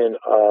Adrian,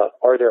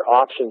 are there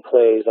option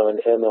plays on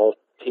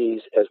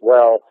MLPs as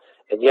well?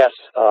 And yes,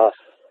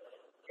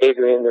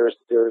 Adrian,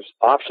 there's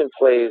option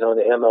plays on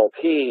the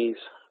MLPs.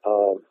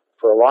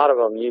 For a lot of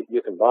them,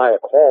 you can buy a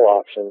call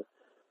option,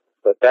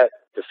 but that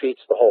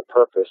defeats the whole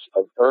purpose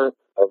of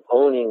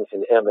owning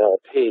an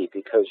MLP,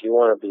 because you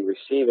want to be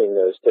receiving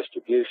those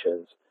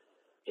distributions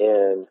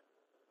and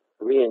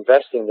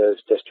reinvesting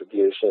those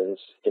distributions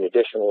in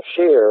additional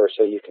shares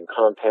so you can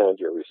compound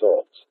your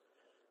results.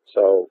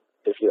 So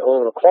if you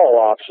own a call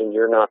option,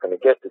 you're not going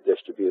to get the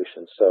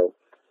distribution. So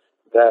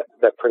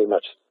that pretty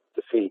much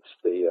defeats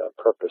the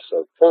purpose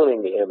of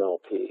owning the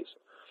MLPs.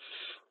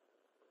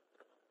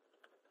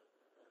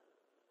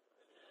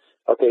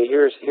 Okay,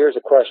 here's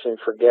a question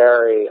for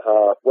Gary.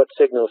 What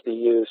signals do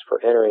you use for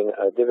entering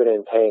a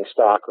dividend-paying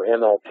stock or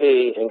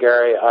MLP? And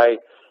Gary,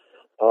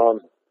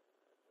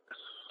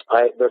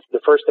 the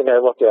first thing I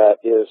look at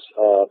is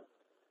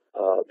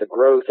the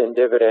growth in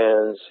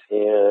dividends,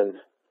 and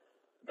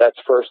that's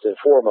first and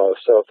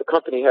foremost. So if the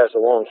company has a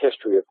long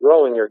history of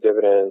growing your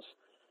dividends,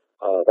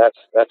 that's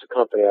a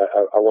company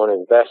I want to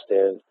invest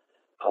in.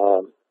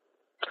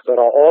 But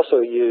I'll also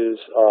use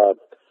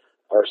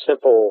our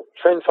simple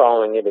trend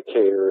following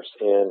indicators,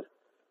 and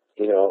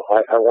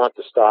I want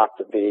the stock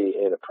to be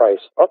in a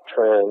price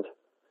uptrend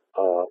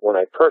when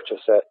I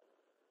purchase it,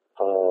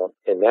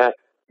 and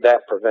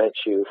that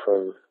prevents you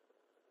from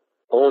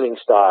owning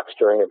stocks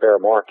during a bear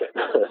market.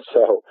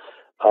 So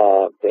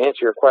to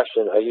answer your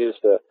question, I use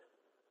the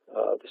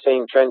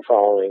same trend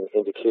following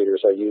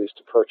indicators I use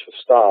to purchase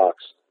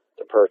stocks,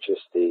 to purchase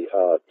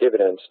the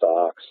dividend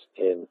stocks.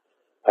 And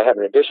I have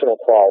an additional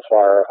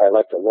qualifier. I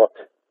like to look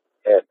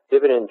at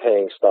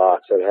dividend-paying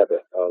stocks that have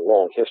a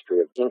long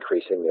history of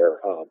increasing their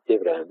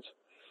dividends.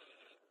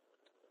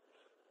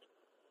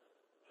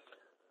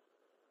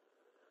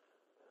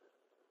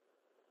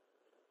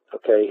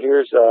 Okay,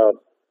 here's a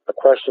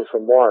question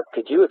from Mark.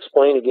 Could you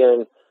explain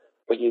again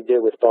what you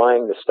did with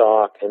buying the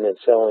stock and then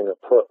selling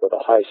a put with a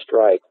high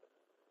strike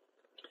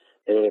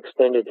and an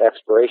extended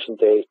expiration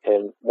date?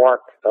 And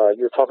Mark,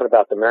 you're talking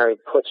about the married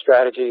put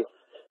strategy,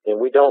 and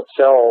we don't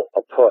sell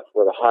a put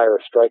with a higher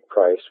strike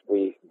price.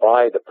 We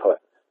buy the put.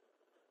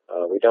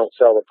 We don't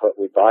sell the put.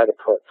 We buy the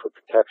put for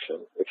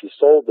protection. If you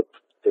sold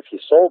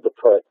the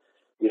put,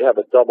 you'd have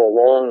a double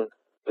long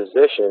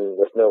position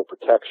with no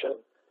protection.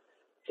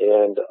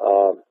 And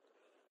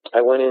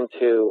I went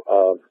into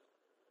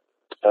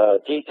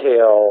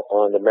detail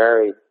on the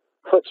married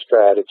put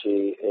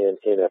strategy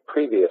in a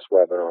previous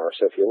webinar.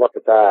 So if you look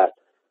at that,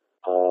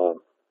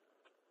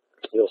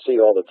 you'll see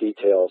all the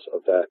details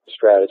of that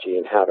strategy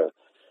and how to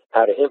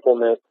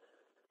implement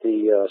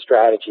the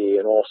strategy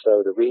and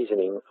also the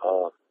reasoning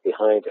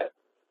behind it.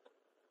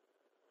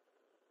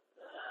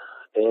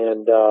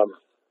 And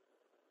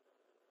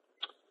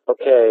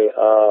okay,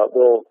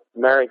 will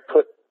married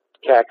put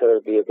calculator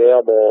be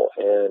available?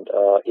 And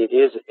it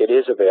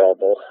is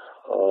available.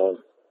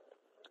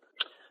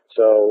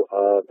 So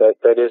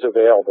that is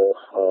available.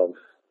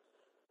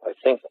 I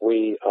think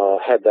we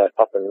had that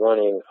up and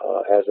running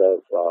as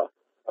of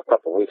a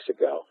couple of weeks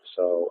ago.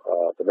 So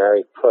the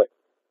married put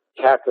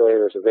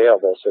calculator is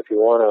available. So if you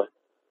want to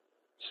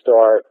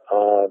start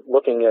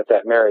looking at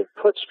that married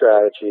put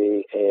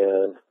strategy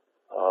and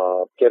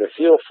get a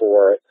feel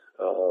for it,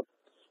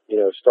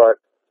 start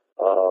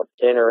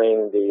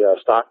entering the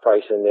stock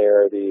price in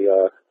there,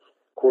 the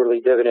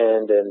quarterly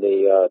dividend, and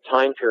the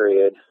time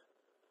period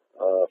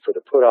for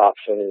the put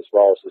option, as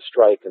well as the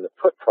strike and the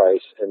put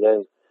price, and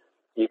then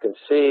you can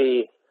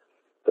see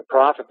the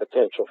profit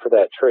potential for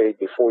that trade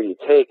before you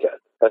take it.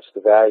 That's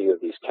the value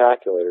of these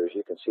calculators.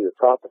 You can see the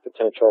profit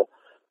potential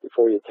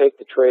before you take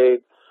the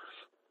trade,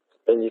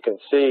 and you can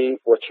see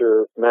what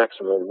your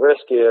maximum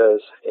risk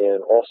is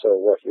and also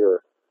what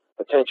your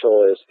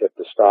potential is if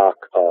the stock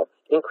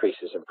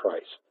increases in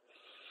price.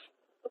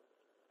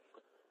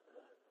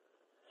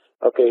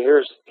 Okay,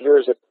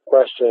 here's a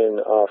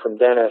question from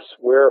Dennis.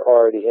 Where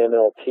are the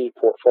MLP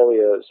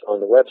portfolios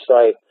on the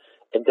website?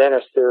 And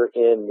Dennis, they're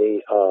in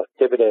the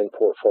dividend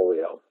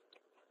portfolio.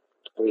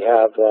 We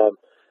have,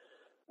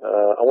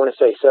 I want to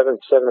say seven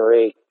or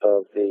eight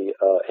of the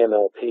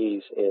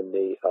MLPs in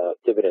the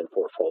dividend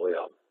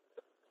portfolio.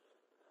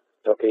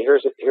 Okay,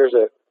 here's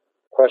a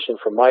question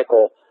from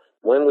Michael.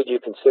 When would you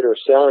consider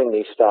selling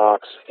these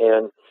stocks?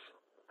 And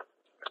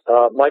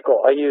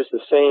Michael, I use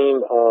the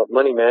same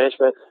money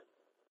management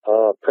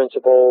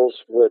principles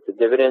with the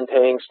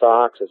dividend-paying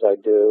stocks as I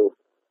do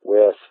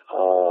with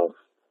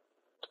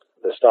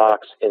the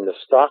stocks in the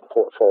stock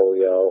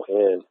portfolio.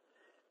 And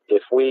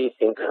if we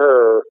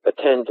incur a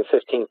 10 to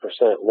 15%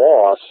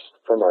 loss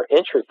from our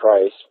entry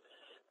price,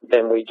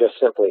 then we just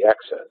simply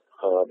exit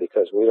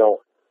because we don't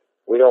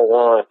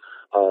want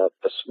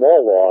a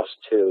small loss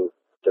to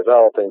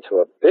develop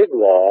into a big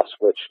loss,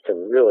 which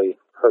can really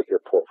hurt your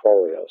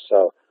portfolio.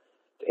 So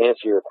to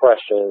answer your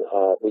question,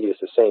 we use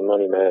the same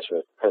money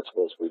management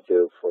principles we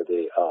do for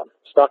the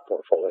stock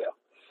portfolio.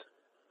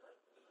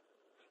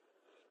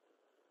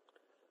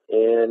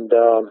 And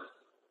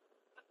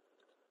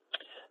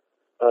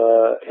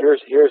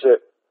here's a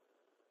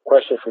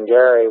question from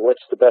Gary: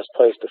 what's the best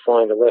place to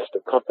find a list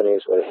of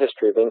companies with a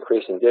history of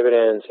increasing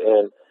dividends?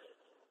 And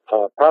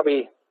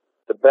probably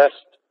the best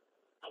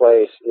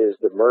place is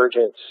the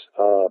Mergent's,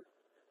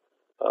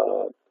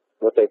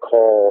 what they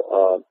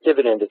call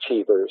dividend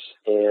achievers.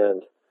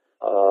 And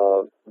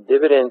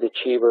dividend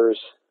achievers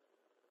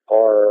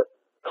are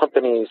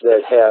companies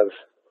that have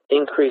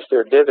increased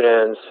their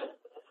dividends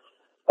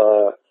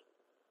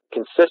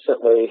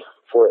consistently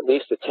for at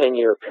least a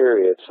 10-year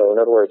period. So in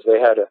other words, they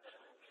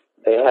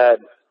had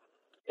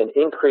an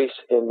increase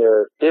in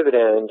their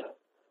dividend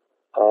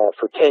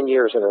for 10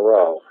 years in a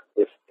row.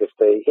 If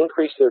they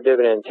increase their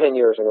dividend 10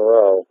 years in a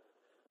row,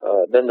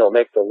 then they'll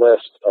make the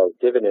list of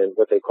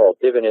what they call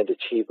dividend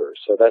achievers.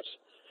 So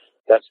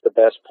that's the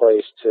best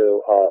place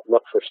to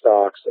look for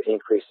stocks that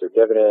increase their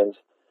dividends.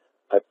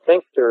 I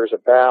think there's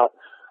about,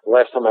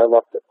 last time I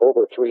looked,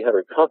 over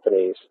 300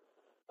 companies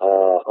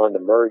on the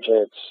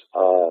Mergent's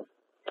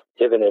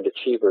dividend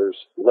achievers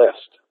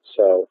list.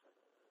 So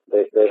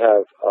they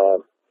have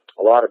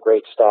a lot of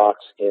great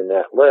stocks in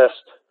that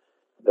list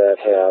that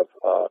have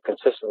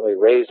consistently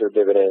raised their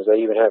dividends.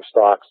 They even have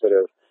stocks that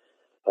have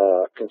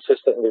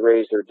consistently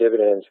raised their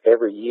dividends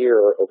every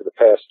year over the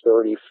past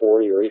 30,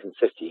 40, or even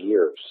 50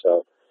 years.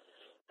 So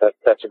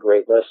that's a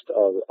great list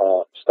of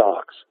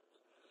stocks.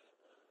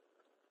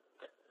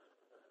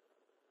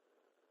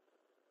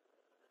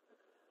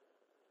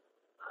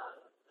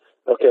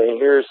 Okay, and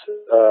here's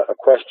a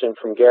question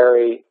from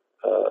Gary.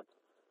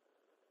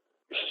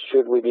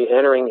 Should we be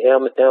entering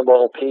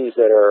MLPs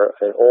that are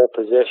an old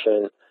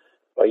position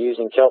by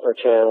using Keltner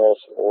channels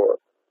or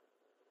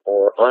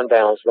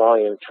unbalanced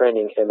volume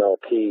trending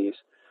MLPs?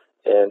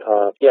 And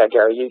yeah,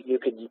 Gary, you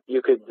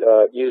could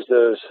use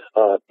those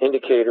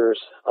indicators,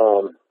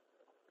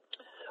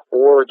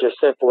 or just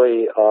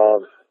simply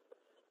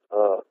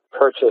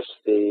purchase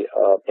the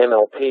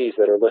MLPs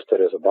that are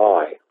listed as a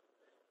buy.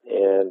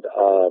 And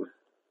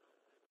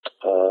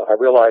I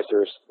realize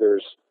there's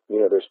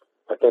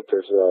I think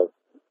there's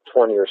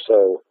 20 or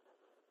so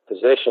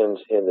positions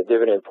in the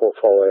dividend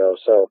portfolio.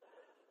 So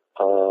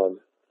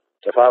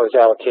if I was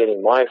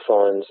allocating my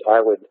funds,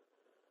 I would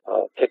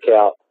pick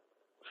out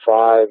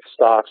 5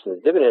 stocks in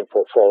the dividend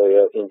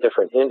portfolio in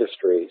different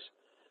industries,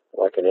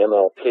 like an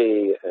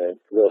MLP, a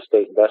real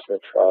estate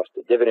investment trust,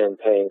 a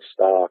dividend-paying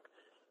stock,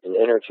 an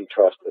energy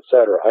trust,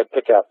 etc. I'd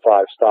pick out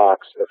 5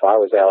 stocks if I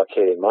was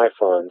allocating my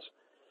funds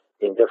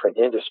in different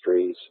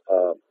industries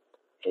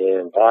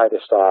and buy the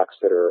stocks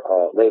that are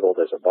labeled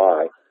as a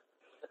buy.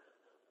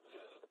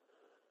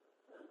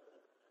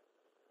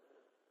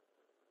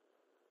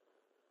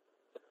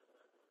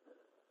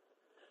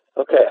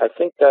 Okay, I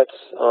think that's.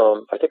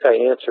 I think I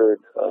answered.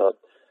 Oh,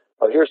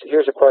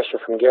 here's a question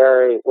from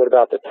Gary. What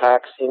about the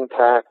tax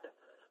impact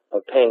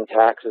of paying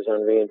taxes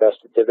on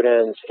reinvested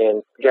dividends?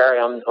 And Gary,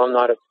 I'm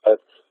not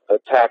a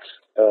tax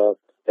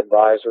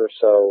advisor,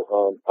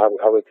 so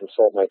I would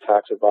consult my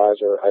tax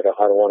advisor. I don't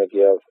want to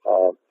give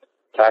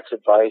tax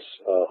advice.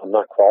 I'm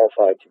not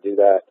qualified to do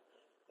that,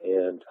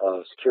 and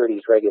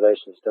securities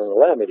regulations don't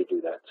allow me to do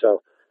that.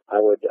 So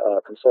I would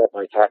consult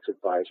my tax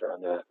advisor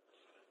on that.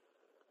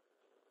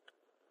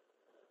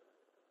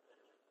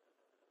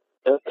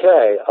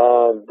 Okay,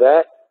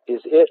 that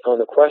is it on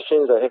the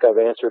questions. I think I've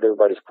answered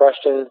everybody's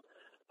question.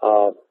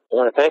 I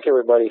want to thank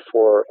everybody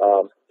for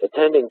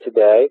attending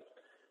today,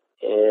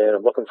 and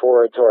I'm looking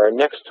forward to our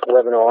next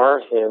webinar,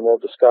 and we'll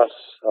discuss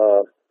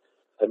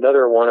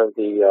another one of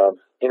the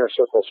inner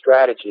circle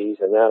strategies,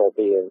 and that'll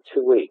be in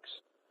 2 weeks.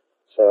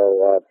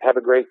 So have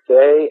a great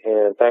day,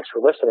 and thanks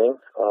for listening,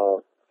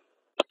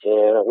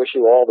 and I wish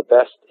you all the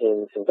best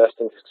in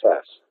investing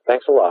success.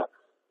 Thanks a lot.